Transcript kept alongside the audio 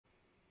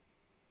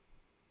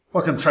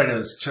Welcome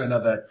traders to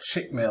another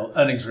Tickmill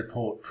earnings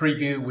report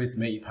preview with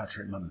me,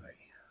 Patrick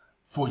Munley.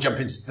 Before we jump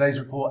into today's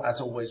report, as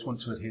always,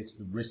 want to adhere to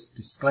the risk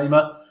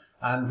disclaimer.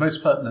 And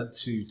most pertinent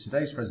to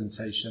today's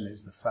presentation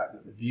is the fact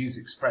that the views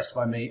expressed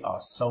by me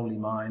are solely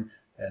mine.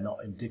 They're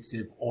not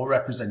indicative or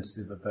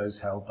representative of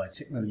those held by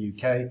Tickmill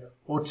UK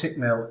or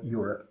Tickmill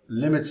Europe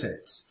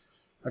Limited.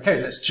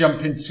 Okay, let's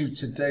jump into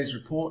today's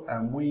report,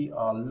 and we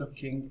are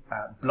looking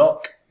at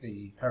Block,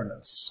 the parent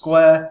of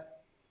Square.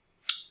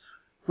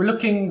 We're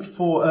looking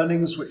for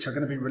earnings which are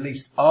going to be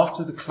released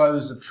after the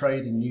close of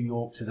trade in New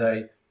York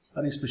today.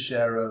 Earnings per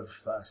share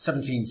of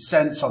 17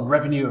 cents on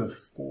revenue of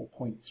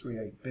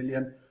 4.38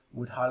 billion.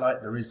 Would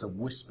highlight there is a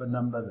whisper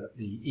number that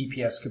the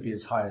EPS could be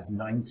as high as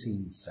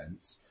 19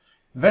 cents.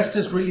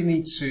 Investors really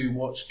need to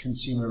watch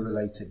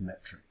consumer-related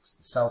metrics,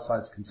 the sell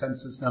side's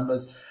consensus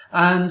numbers,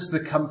 and the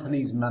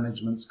company's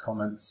management's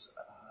comments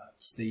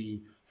at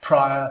the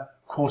prior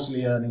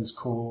quarterly earnings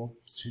call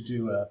to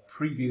do a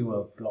preview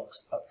of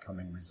Block's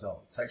upcoming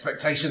results.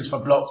 Expectations for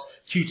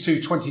Block's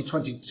Q2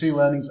 2022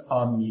 earnings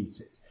are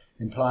muted,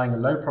 implying a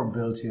low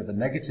probability of a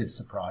negative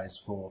surprise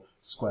for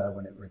Square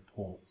when it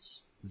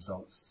reports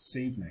results this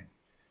evening.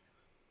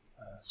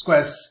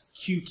 Square's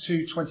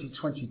Q2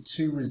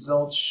 2022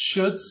 results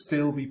should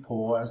still be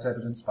poor, as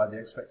evidenced by the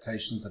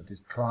expectations of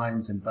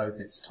declines in both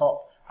its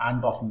top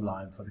and bottom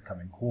line for the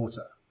coming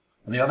quarter.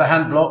 On the other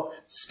hand, Block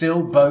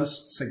still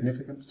boasts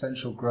significant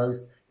potential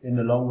growth in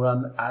the long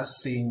run, as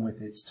seen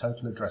with its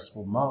total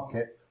addressable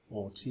market,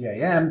 or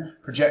TAM,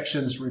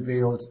 projections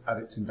revealed at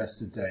its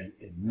investor day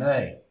in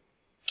May.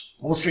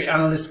 Wall Street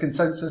analyst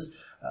consensus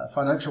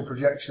financial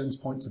projections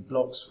point to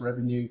Block's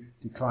revenue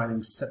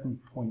declining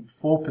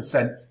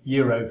 7.4%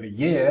 year over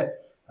year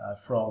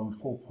from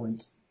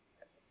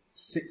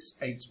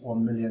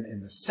 4.681 million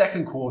in the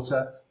second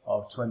quarter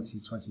of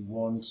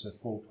 2021 to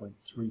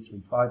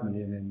 4.335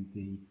 million in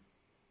the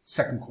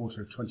second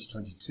quarter of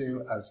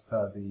 2022, as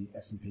per the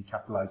S&P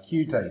Capital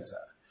IQ data.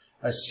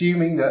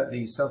 Assuming that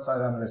the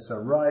sell-side analysts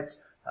are right,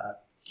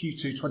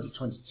 Q2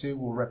 2022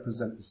 will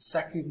represent the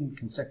second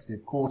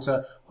consecutive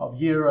quarter of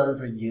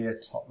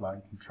year-over-year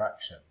top-line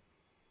contraction.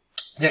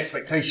 The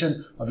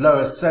expectation of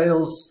lower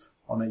sales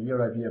on a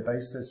year-over-year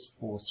basis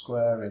for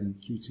Square in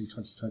Q2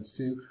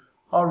 2022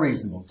 are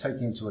reasonable,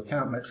 taking into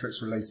account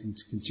metrics relating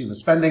to consumer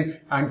spending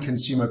and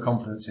consumer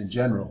confidence in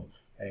general.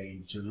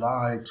 A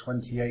July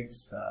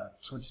 28th,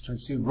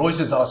 2022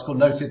 Reuters article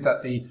noted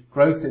that the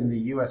growth in the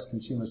US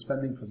consumer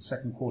spending for the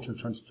second quarter of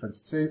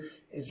 2022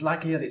 is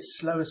likely at its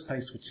slowest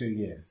pace for 2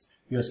 years.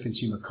 US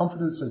consumer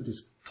confidence has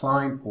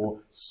declined for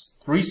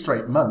 3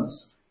 straight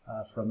months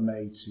from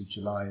May to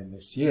July in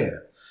this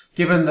year.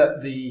 Given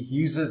that the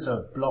users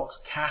of Block's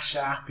Cash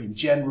app in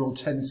general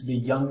tend to be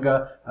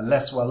younger and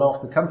less well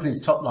off, the company's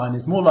top line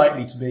is more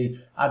likely to be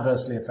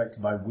adversely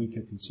affected by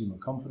weaker consumer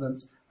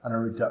confidence and a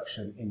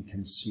reduction in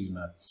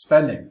consumer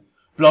spending.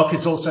 Block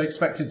is also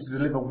expected to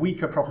deliver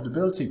weaker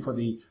profitability for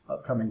the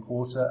upcoming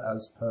quarter,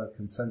 as per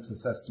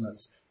consensus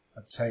estimates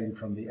obtained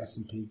from the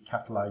S&P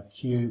Capital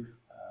IQ.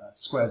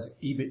 Square's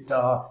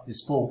EBITDA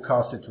is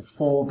forecasted to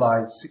fall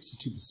by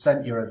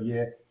 62% year over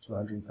year to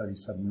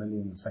 137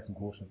 million in the second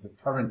quarter of the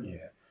current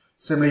year.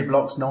 Similarly,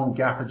 Block's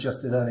non-GAAP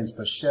adjusted earnings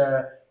per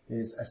share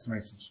is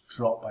estimated to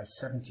drop by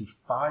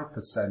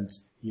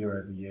 75% year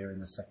over year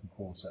in the second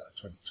quarter of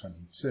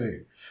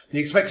 2022. The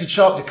expected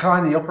sharp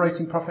decline in the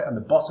operating profit and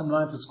the bottom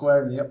line for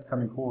Square in the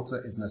upcoming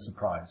quarter is no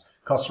surprise.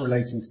 Costs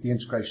relating to the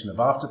integration of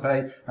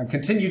Afterpay and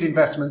continued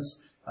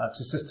investments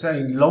to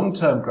sustain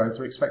long-term growth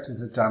are expected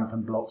to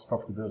dampen Block's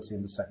profitability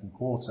in the second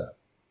quarter.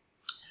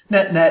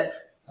 Net-net,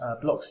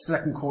 Block's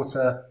second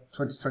quarter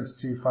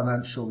 2022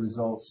 financial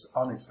results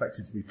aren't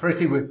expected to be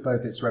pretty, with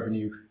both its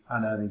revenue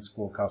and earnings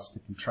forecast to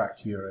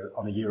contract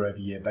on a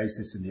year-over-year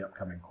basis in the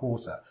upcoming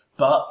quarter.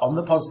 But on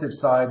the positive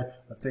side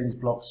of things,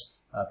 Block's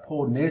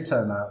poor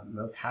near-term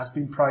outlook has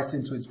been priced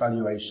into its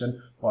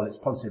valuation, while its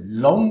positive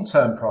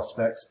long-term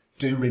prospects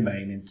do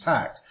remain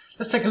intact.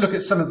 Let's take a look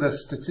at some of the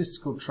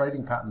statistical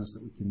trading patterns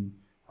that we can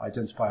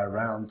identify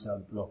around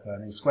Block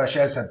earnings. Square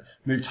shares have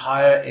moved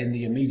higher in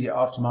the immediate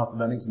aftermath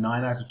of earnings,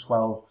 9 out of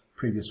 12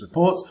 previous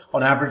reports.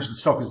 On average, the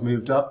stock has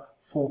moved up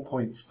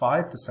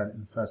 4.5%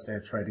 in the first day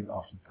of trading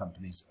after the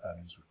company's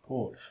earnings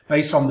report.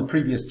 Based on the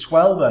previous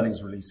 12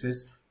 earnings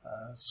releases,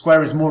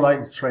 Square is more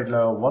likely to trade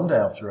lower one day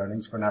after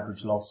earnings for an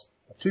average loss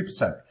of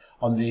 2%.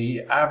 On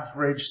the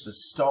average, the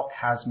stock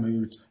has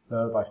moved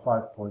lower by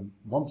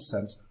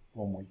 5.1%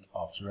 1 week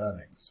after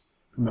earnings.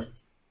 From a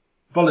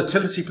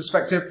volatility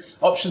perspective,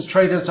 options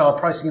traders are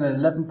pricing an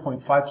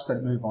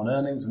 11.5% move on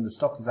earnings, and the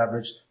stock has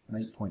averaged an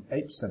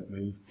 8.8%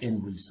 move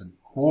in recent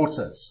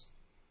quarters.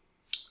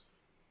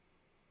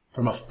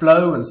 From a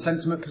flow and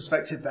sentiment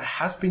perspective, there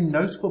has been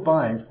notable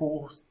buying,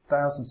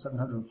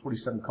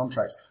 4,747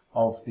 contracts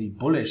of the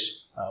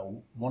bullish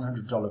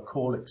 $100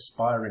 call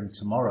expiring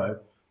tomorrow,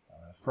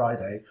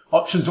 Friday.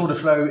 Options order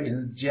flow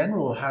in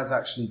general has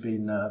actually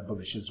been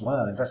bullish as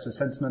well. Investor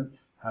sentiment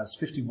has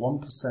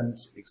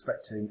 51%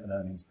 expecting an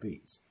earnings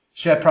beat.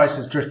 Share price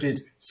has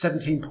drifted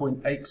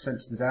 17.8%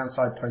 to the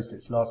downside post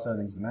its last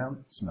earnings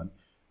announcement,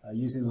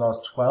 Using the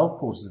last 12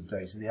 quarters of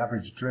data, the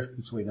average drift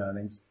between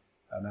earnings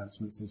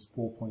announcements is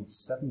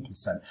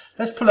 4.7%.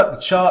 Let's pull up the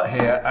chart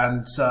here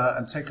and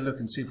take a look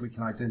and see if we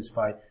can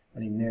identify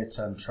any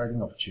near-term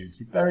trading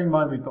opportunity. Bear in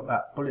mind we've got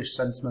that bullish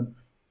sentiment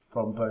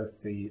from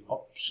both the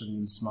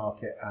options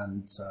market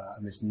and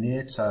this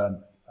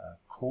near-term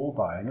call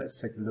buying.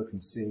 Let's take a look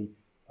and see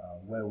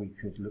where we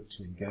could look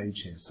to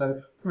engage here.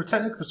 So from a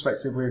technical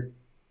perspective, we're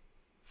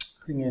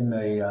putting in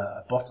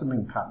a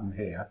bottoming pattern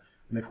here,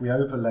 and if we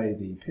overlay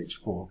the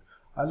pitchfork,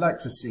 I'd like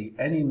to see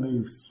any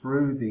move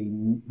through the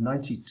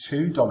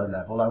 $92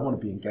 level. I want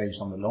to be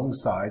engaged on the long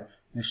side,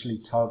 initially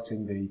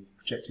targeting the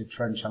projected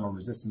trend channel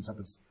resistance up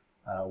as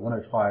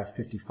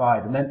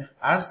 105.55, and then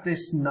as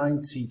this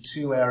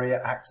 92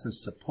 area acts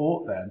as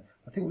support, then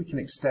I think we can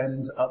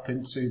extend up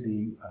into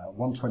the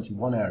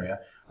 121 area,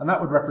 and that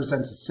would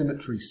represent a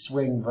symmetry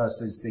swing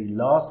versus the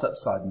last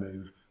upside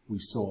move we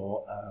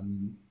saw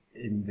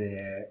in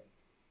the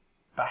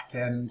back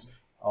end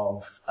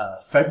of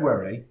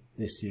February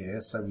this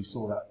year. So we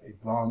saw that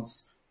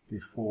advance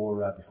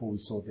before we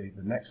saw the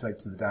next leg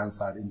to the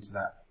downside into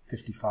that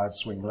 55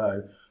 swing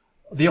low.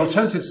 The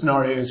alternative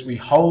scenario is we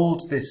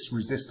hold this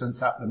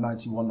resistance at the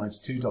 $91,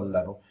 $92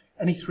 level.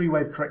 Any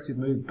three-wave corrective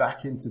move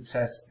back in to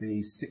test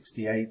the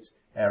 68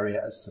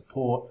 area as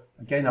support.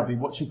 Again, I'll be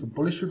watching for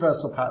bullish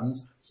reversal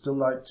patterns. Still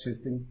like to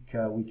think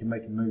we can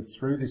make a move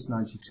through this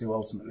 92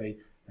 ultimately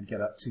and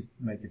get up to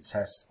make a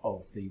test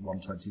of the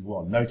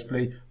 121.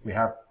 Notably, we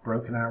have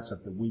broken out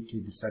of the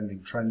weekly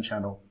descending trend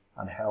channel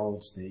and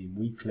held the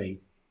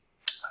weekly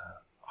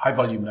high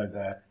volume node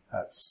there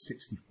at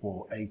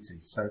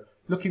 64.80. So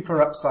looking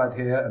for upside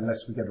here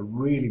unless we get a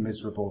really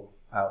miserable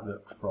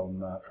outlook from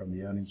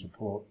the earnings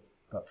report.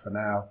 But for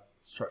now,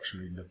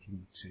 structurally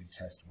looking to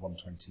test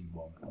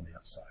 121 on the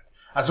upside.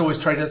 As always,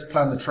 traders,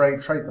 plan the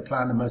trade, trade the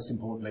plan, and most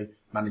importantly,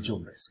 manage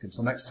your risk.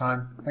 Until next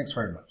time, thanks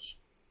very much.